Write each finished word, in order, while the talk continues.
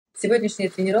Сегодняшняя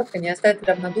тренировка не оставит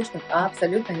равнодушным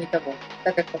абсолютно никого,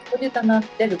 так как подходит она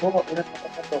для любого уровня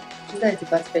подготовки. За эти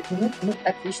 25 минут мы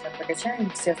отлично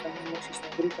прокачаем все основные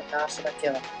мышечные группы нашего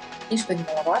тела. И, что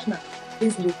немаловажно,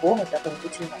 без любого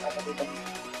дополнительного оборудования.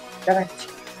 Давай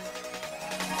начнем.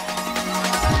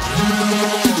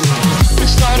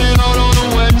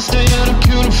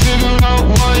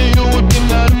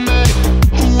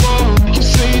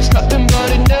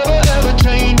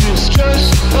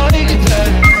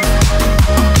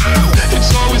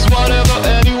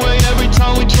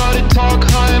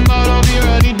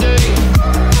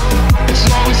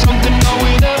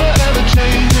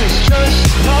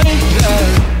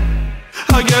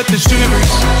 I get the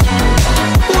shivers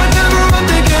whenever I'm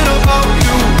thinking about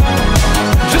you.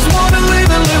 Just wanna leave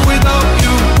and live without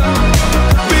you.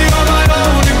 Be on my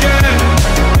own again.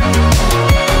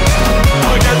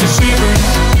 I get the shivers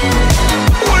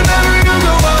whenever you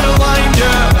go out of line,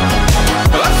 yeah.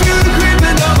 I feel it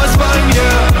creeping down my spine,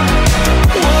 yeah.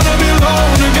 Wanna be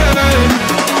alone again.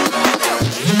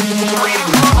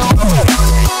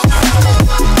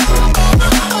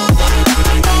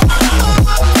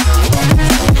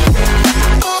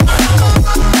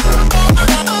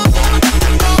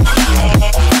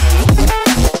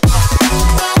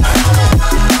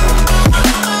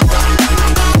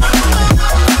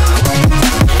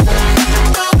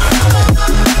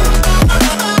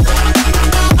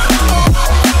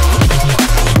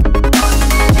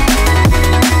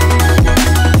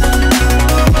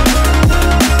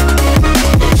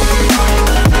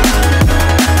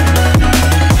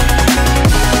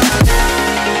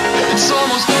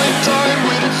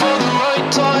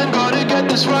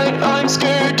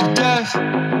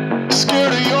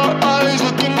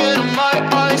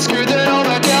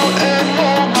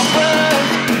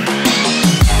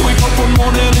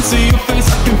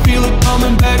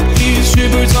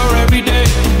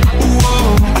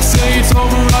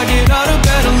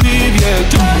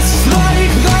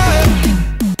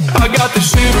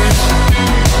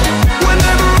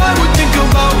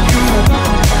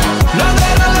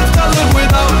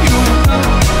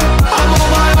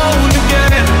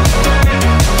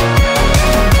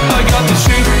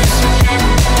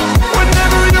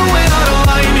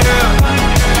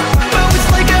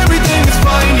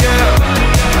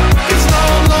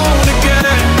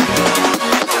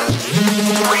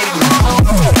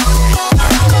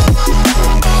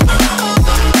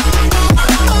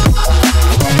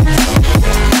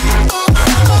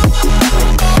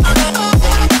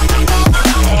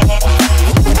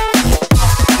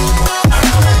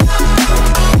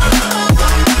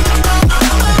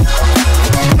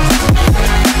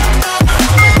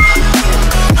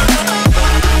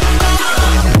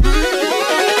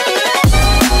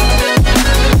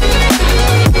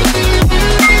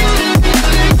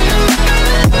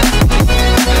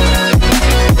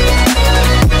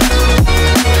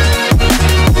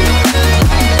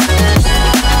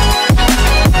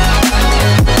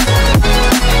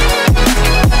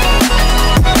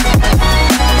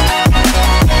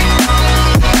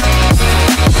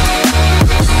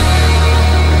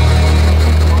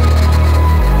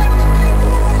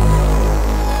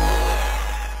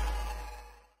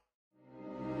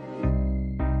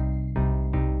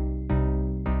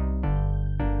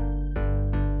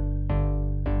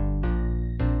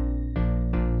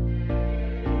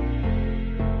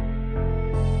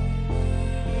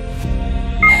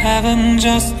 Heaven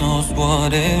just knows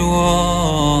what it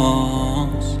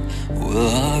wants. Will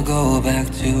I go back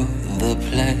to the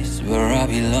place where I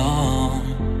belong?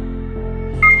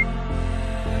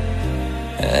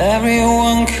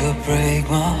 Everyone could break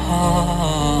my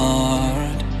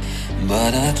heart,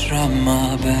 but I try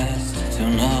my best to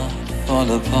not fall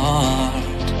apart.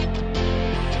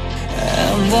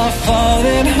 And I find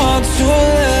it hard to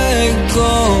let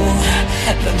go.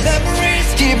 The memories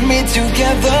keep me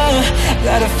together.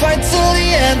 Gotta fight till the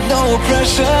end, no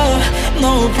pressure,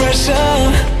 no pressure.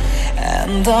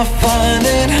 And I find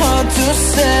it hard to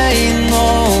say no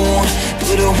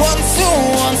to the ones who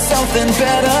want something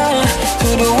better, to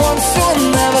the ones who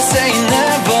never say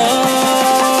never.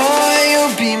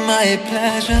 You'll be my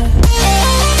pleasure.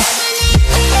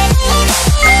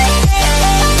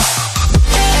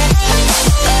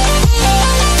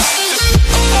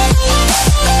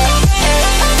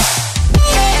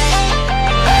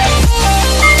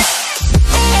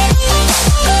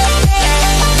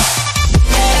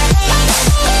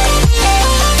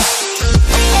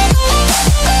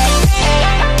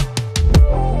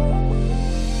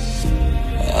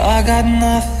 I got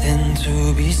nothing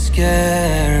to be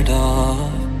scared of,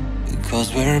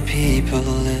 because where people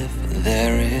live,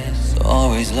 there is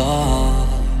always love.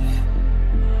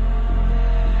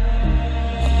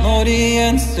 know the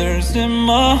answers in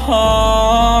my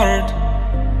heart,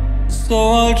 so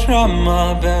I'll try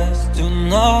my best to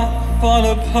not fall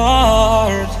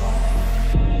apart.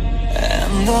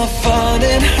 And I find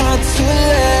it hard to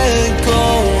let go.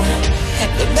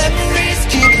 The memories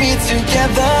keep me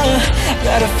together.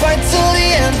 Gotta fight till the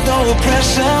end, no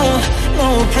pressure, no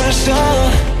pressure.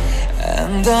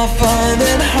 And I find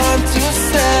it hard to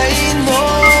say no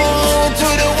to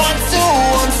the ones who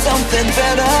want something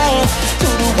better, to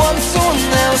the ones who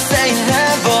never say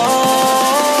never.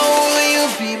 Will you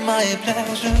be my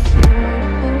pleasure?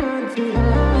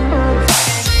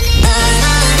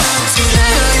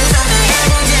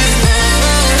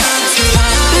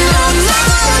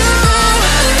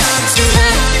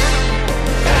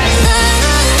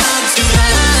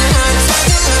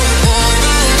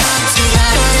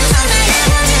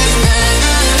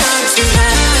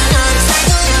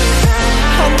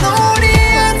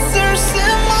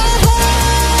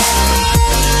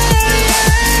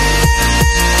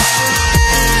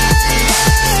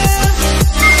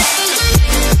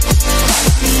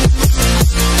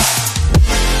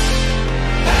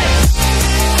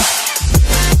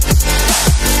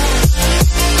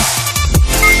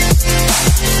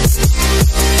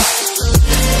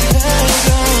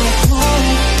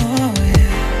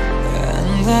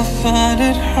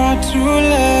 To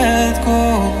let go.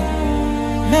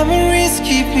 Memories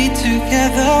keep me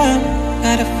together.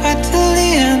 Gotta fight till the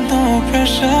end, no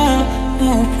pressure,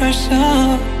 no pressure.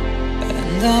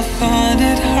 And I find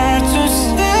it hard to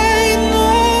say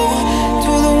no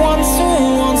to the ones who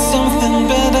want something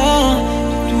better,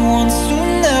 to the ones who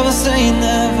never say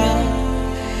never.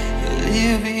 Will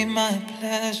you be my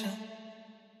pleasure?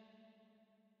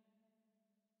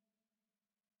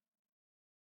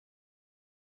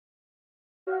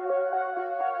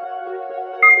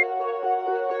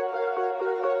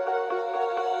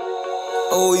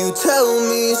 Oh, you tell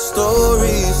me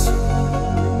stories,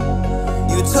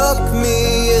 you tuck me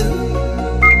in,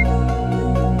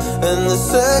 and the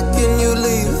second you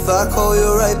leave, I call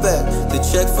you right back to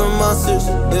check for monsters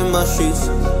in my sheets.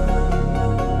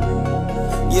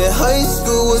 Yeah, high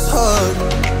school was hard.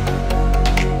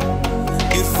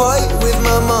 You'd fight with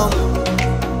my mom,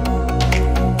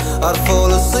 I'd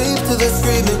fall asleep to the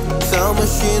screaming, sound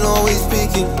machine always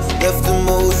speaking, left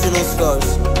emotional scars.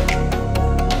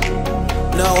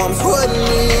 Now I'm 21,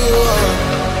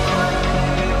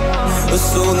 a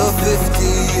soul of 50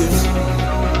 years.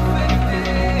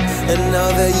 And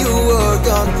now that you are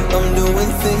gone, I'm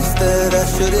doing things that I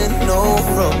shouldn't know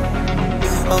from.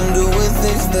 I'm doing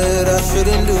things that I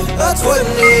shouldn't do. At 21,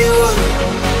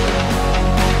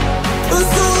 a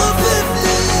soul of 50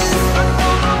 years.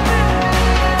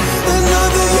 And now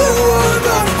that you are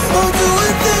gone, I'm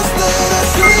doing things that I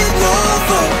shouldn't know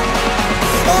from.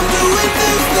 I'm doing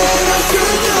things that I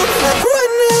shouldn't do. At 21.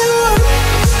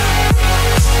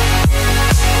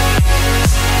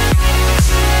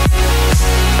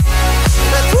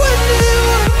 At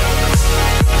 21.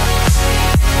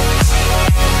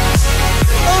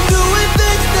 I'm doing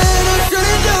things that I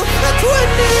shouldn't do. At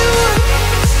 21.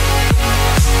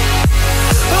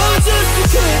 I'm just a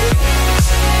kid.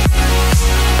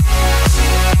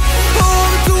 Oh,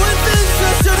 I'm doing things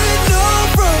I shouldn't know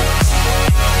from.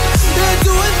 Yeah,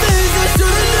 doing things I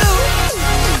shouldn't do.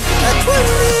 At 21.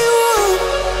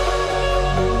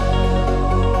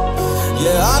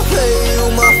 Yeah, I play you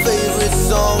my favorite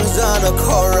songs on a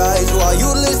car ride while you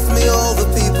list me all the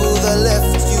people that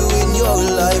left you in your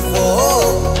life. Oh,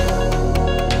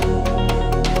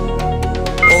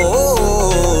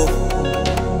 oh.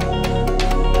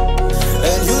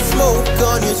 And you'd smoke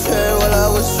on your chair while I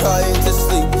was trying to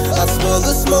sleep. I smell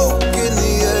the smoke in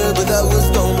the air, but that was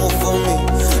normal for me.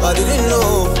 I didn't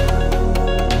know,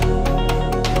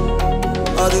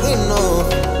 I didn't know.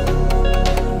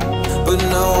 But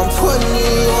now I'm 21,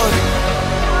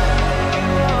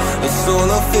 a soul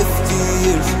of 50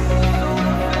 years.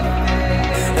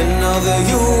 And now that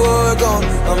you are gone,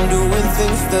 I'm doing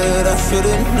things that I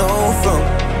shouldn't know from.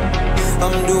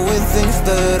 I'm doing things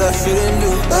that I shouldn't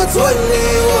do. At 21,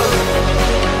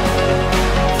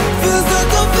 feels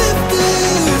like I'm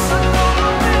 50s.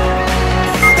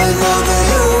 And now that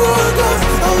you are gone,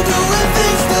 I'm doing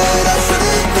things that I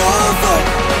shouldn't know from.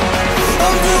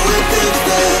 I'm doing things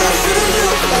that I shouldn't do.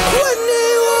 At 21.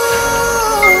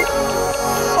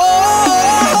 Oh,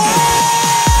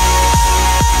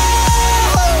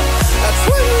 at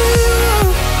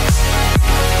 21.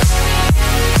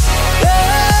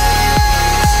 Yeah,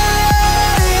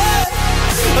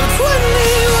 I'm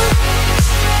 21.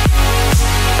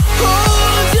 Oh,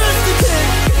 I'm just a kid.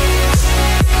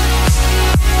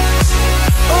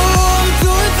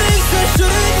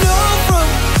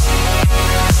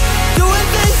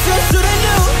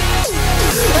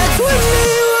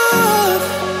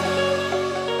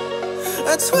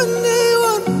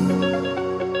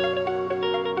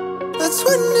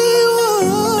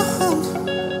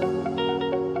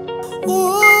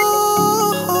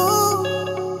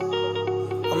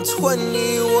 I'm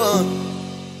 21.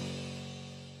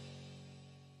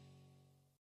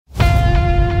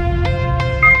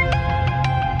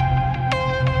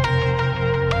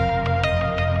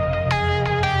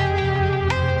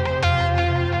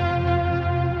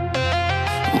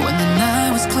 When the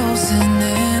night was closing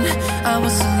in, I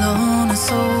was alone and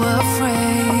so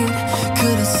afraid.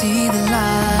 Couldn't see the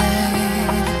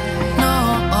light, no.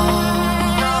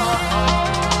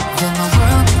 Then my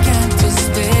world began to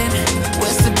spin.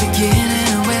 Where's the beginning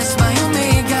and where's my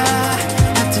omega?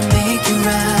 Had to make it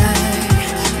right.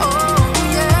 Oh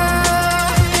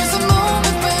yeah, there's a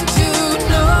moment when you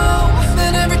know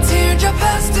that every teardrop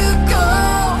has to go.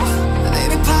 They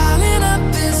be piling up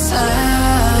inside.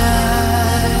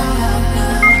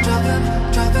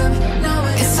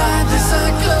 Inside this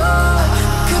glow,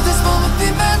 could this moment be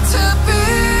meant to be?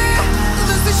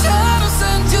 Lose the shadows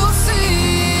and you'll see.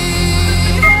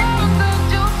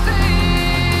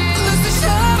 Lose the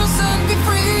shadows and be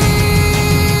free.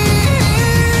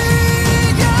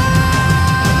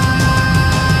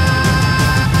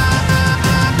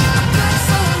 Black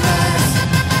sunrise,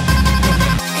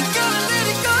 ain't gonna let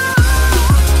it go.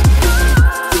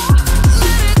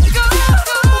 Let it go.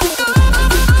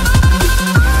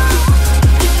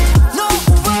 No,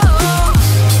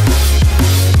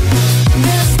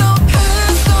 there's no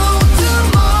past, no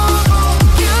tomorrow.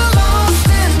 You're lost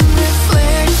in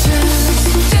reflections.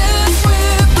 Dance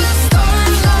with the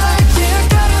starlight. You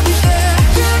gotta be there.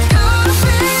 You gotta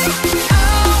be. I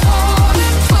want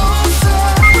it closer.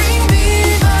 Bring me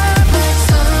my black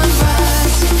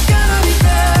sunrise. You gotta be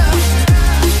there.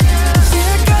 You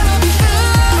gotta be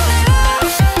there.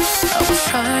 I was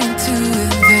trying to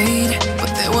invade,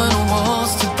 but there were no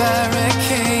walls to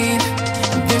barricade.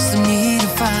 And there's no need to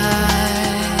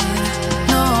fight,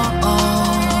 no.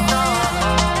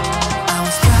 I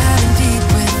was driving deep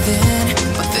within,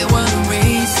 but there were no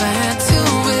race I had to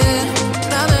win.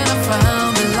 Now that I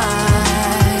found the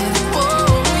light,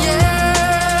 oh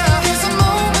yeah. There's a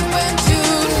moment when you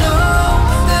know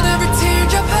that every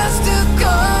teardrop has to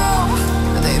go.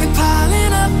 They be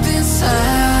piling up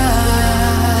inside.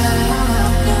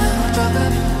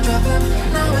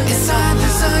 Inside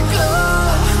this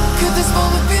glow, could this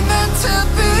moment be meant to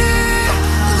be?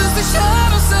 Lose the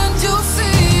shadows and you'll see.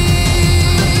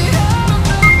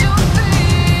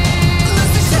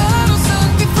 Lose the shadows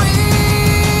and be free.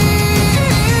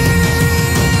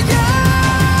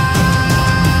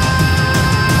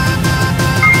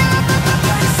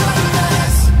 Black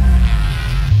sunrise,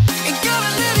 ain't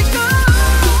gonna let it go.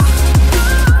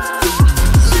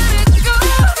 Let it go.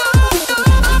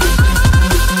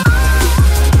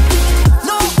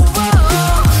 No,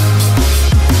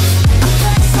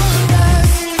 black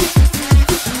sunrise,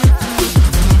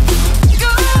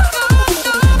 go.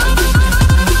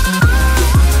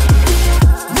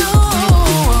 No,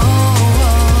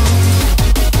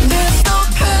 there's no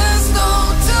past, no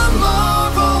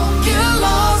tomorrow. You're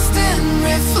lost in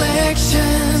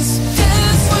reflections.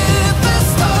 Dance with the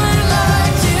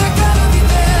starlight. You gotta be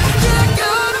there. You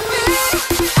gotta be.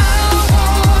 I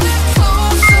want it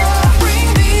closer. Bring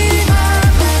me my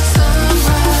black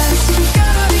sunrise. You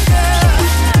gotta be there.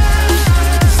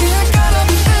 You gotta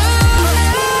be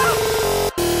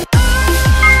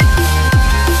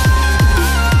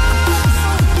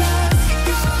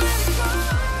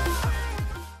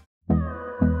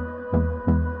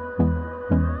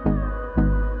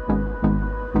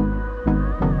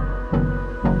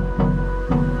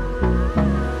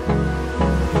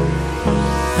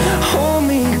Hold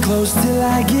me close till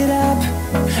I get up.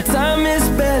 Time is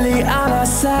barely on our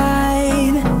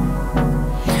side.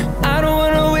 I don't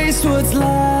wanna waste what's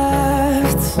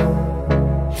left.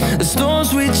 The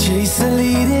storms we chase are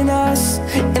leading us,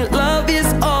 and love is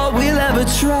all we'll ever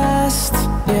trust.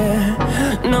 Yeah,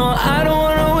 no, I don't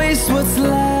wanna waste what's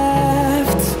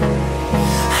left.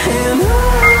 And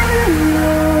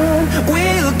on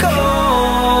we'll go,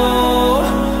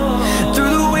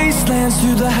 through the wastelands,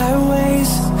 through the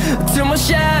highways, till my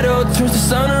shadow turns to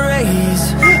sun rays.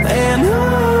 And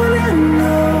on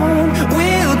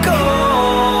we'll go,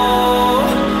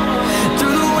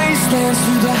 through the wastelands,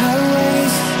 through the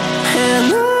highways, and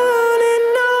on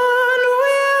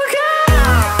we'll go.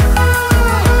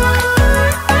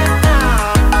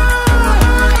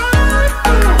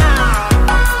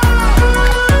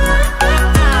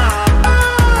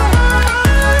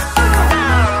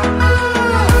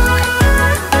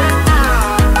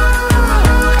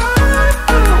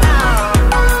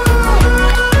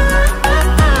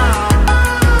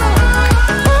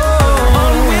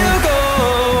 On we'll go.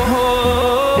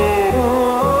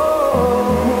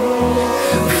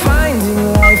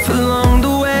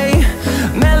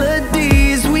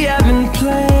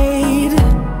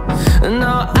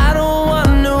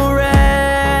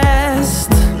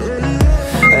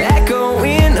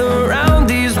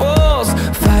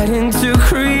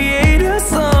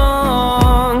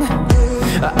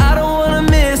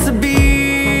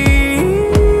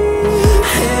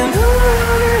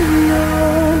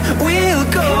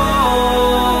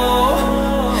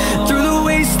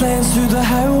 wastelands, through the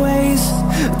highways,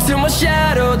 till my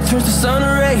shadow turns to sun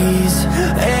rays.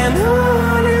 And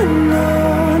on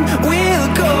we'll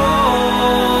go,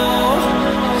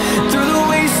 through the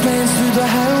wastelands, through the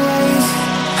highways,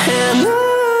 and on.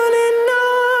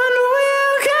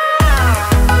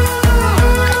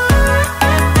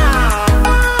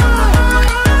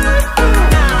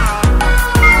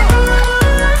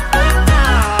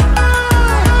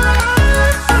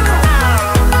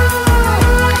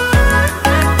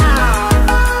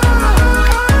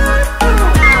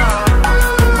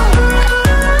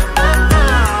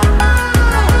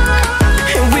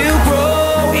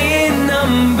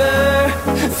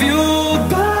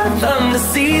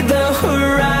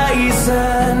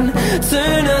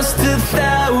 Turn us to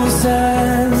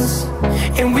thousands,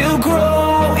 and we'll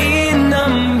grow in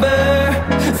number,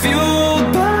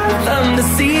 fueled by them to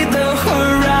see the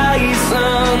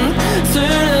horizon.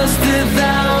 Turn us to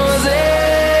thousands,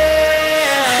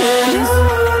 and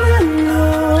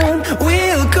on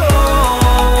we'll go,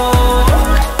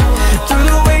 through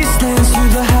the wastelands,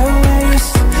 through the highways,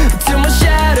 till my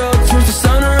shadow turns to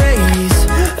sun rays.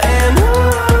 And on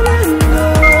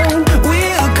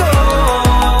we'll go,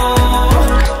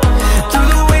 through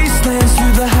the wastelands,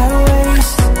 through the highways,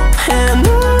 and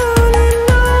on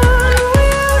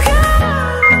we'll go.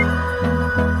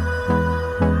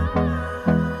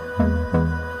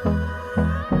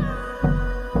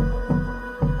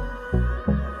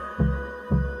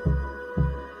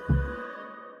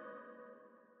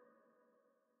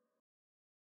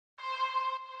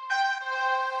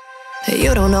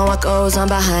 You don't know what goes on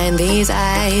behind these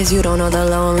eyes. You don't know the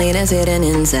loneliness hidden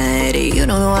inside. You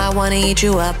don't know I wanna eat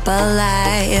you up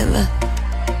alive.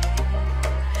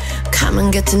 Come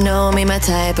and get to know me, my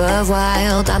type of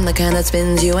wild. I'm the kind that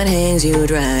spins you and hangs you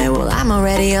dry. Well, I'm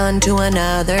already on to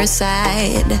another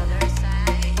side.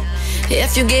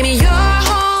 If you gave me your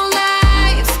whole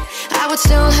life, I would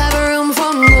still have room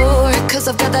for more, 'cause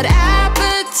I've got that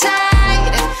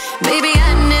appetite. Baby,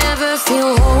 I never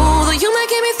feel whole, though you might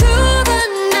get me through the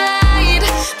night,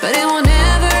 but it will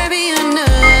never be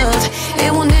enough.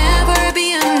 It will never be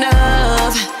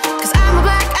enough, 'cause I'm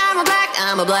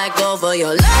a black gold for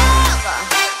your love.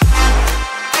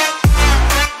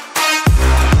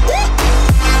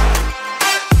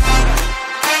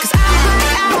 'Cause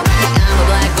I'm a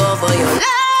black gold for your love.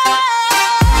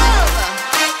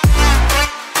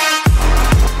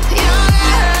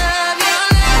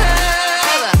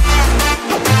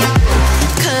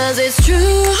 It's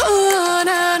true,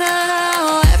 no, no,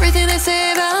 no. Everything they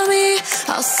say about me,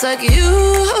 I'll suck you,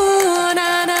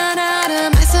 no, no, no, to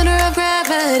my center of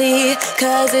gravity.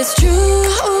 'Cause it's true,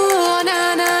 no,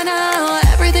 no, no.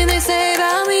 Everything they say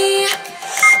about me,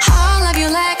 I'll love you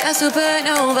like a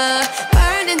supernova,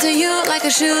 burn into you like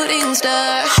a shooting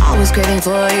star. Always craving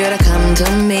for you to come to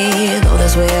me, though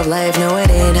this way of life, no,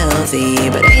 it ain't healthy,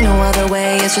 but ain't no other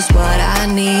way, it's just what I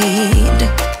need.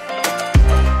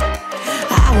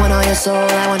 I want all your soul,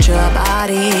 I want your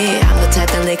body. I'm the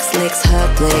type that licks her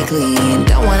play clean.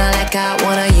 Don't wanna let go,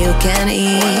 wanna you can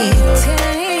eat.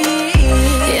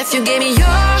 If you gave me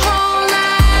your whole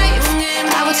life,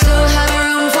 I would still have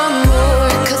room for more,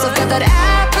 'cause I've got that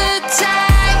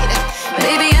appetite.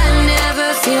 Baby, I never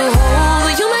feel whole.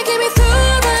 You might get me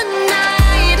through the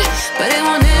night, but it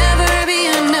will never be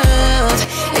enough.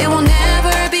 It will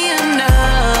never be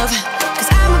enough, 'cause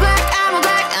I'm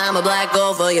a black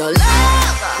gold for your love.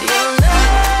 Your love.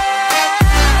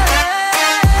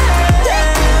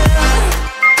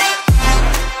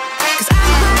 'Cause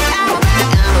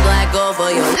I'm a black gold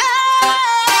for your love.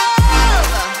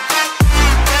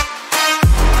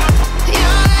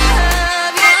 Your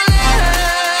love, your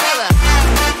love.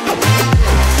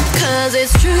 'Cause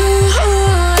it's true,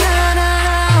 no, no,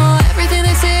 no. Everything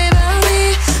they say about me,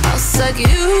 I'll suck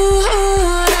you,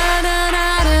 no, no, no,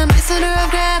 to my center of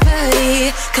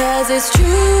gravity. 'Cause it's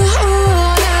true,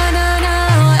 no, no, no.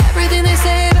 Everything they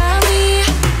say about me,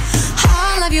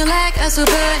 I'll love you like a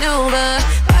supernova,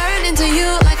 burn into you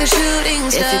like a shooting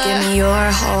star. If you give me your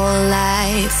whole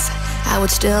life, I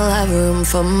would still have room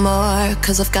for more,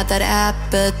 'cause I've got that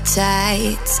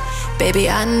appetite. Baby,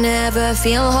 I never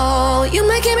feel whole. You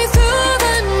might get me through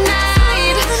the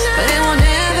night, but it will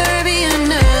never be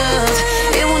enough.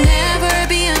 It will never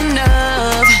be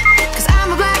enough, 'cause I'm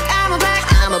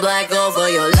a black gold for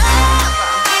your love.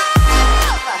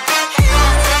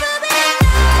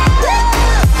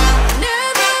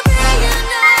 Never be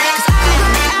enough, 'cause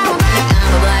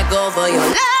I'm a black gold for your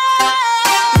love.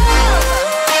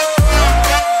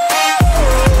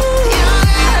 Your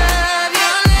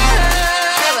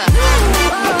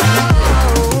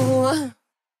love.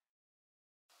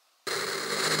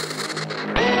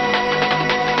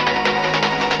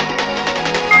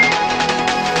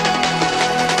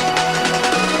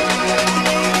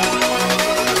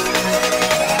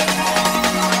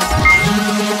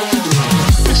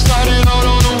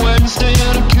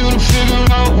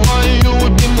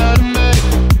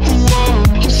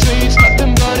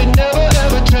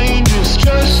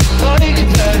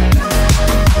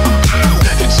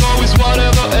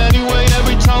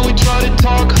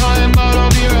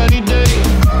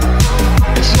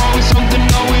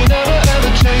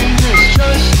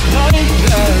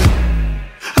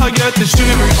 the shivers.